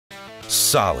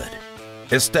Solid,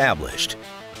 established,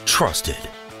 trusted.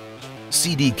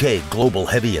 CDK Global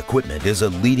Heavy Equipment is a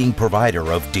leading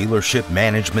provider of dealership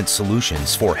management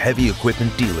solutions for heavy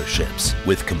equipment dealerships.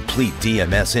 With complete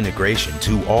DMS integration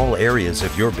to all areas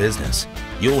of your business,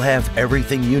 you'll have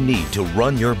everything you need to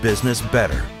run your business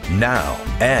better, now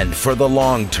and for the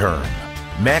long term.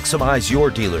 Maximize your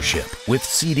dealership with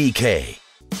CDK.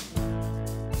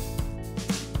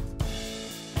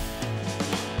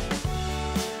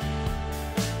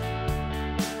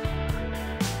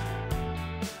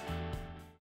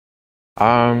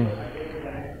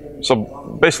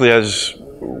 So basically, as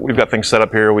we've got things set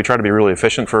up here, we try to be really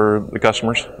efficient for the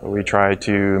customers. We try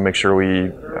to make sure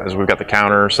as we've got the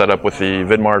counter set up with the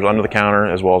VIDMARs under the counter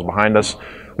as well as behind us,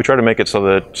 we try to make it so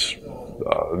that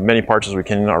many parts as we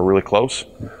can are really close.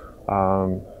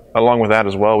 Along with that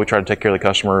as well, we try to take care of the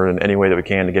customer in any way that we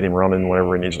can to get him running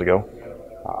whenever he needs to go.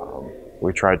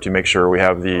 We try to make sure we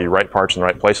have the right parts in the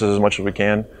right places as much as we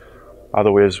can.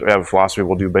 Otherwise, we have a philosophy,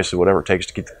 we'll do basically whatever it takes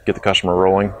to get the customer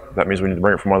rolling. If that means we need to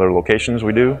bring it from other locations,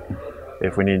 we do.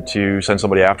 If we need to send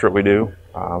somebody after it, we do.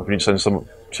 If we need to send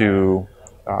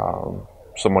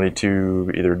somebody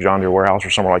to either John Deere warehouse or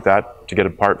somewhere like that to get a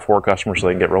part for a customer so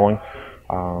they can get rolling,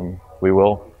 we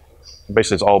will.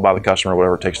 Basically, it's all about the customer,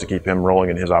 whatever it takes to keep him rolling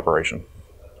in his operation.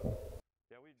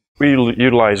 We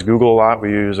utilize Google a lot.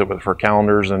 We use it for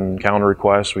calendars and calendar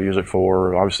requests. We use it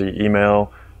for, obviously,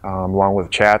 email. Along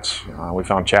with chats. We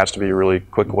found chats to be a really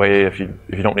quick way if you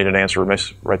don't need an answer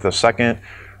right this second,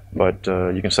 but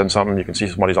you can send something, you can see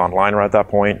somebody's online right at that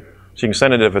point. So you can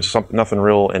send it if it's nothing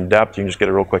real in depth, you can just get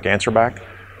a real quick answer back.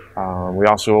 We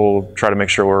also try to make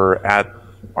sure we're at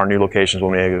our new locations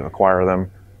when we acquire them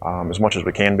as much as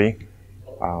we can be.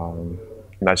 And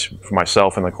that's for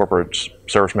myself and the corporate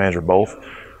service manager both.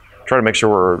 Try to make sure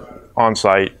we're on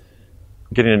site,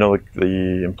 getting to know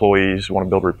the employees, we want to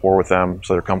build rapport with them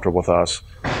so they're comfortable with us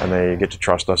and they get to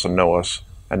trust us and know us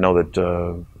and know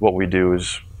that what we do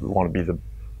is we want to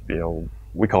be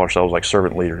we call ourselves like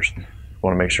servant leaders. We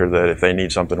want to make sure that if they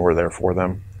need something, we're there for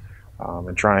them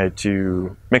and try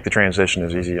to make the transition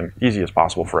as easy as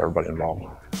possible for everybody involved.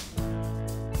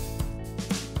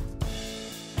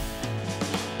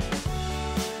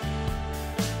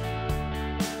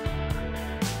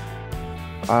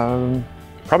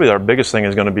 Probably our biggest thing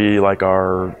is going to be like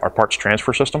our parts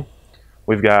transfer system.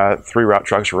 We've got 3 route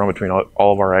trucks that run between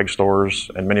all of our ag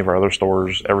stores and many of our other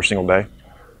stores every single day.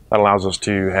 That allows us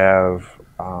to have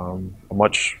a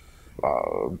much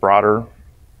broader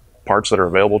parts that are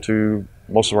available to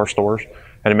most of our stores,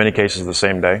 and in many cases the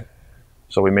same day.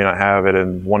 So we may not have it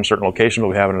in one certain location, but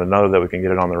we have it in another that we can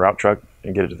get it on the route truck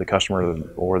and get it to the customer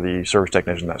or the service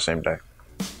technician that same day.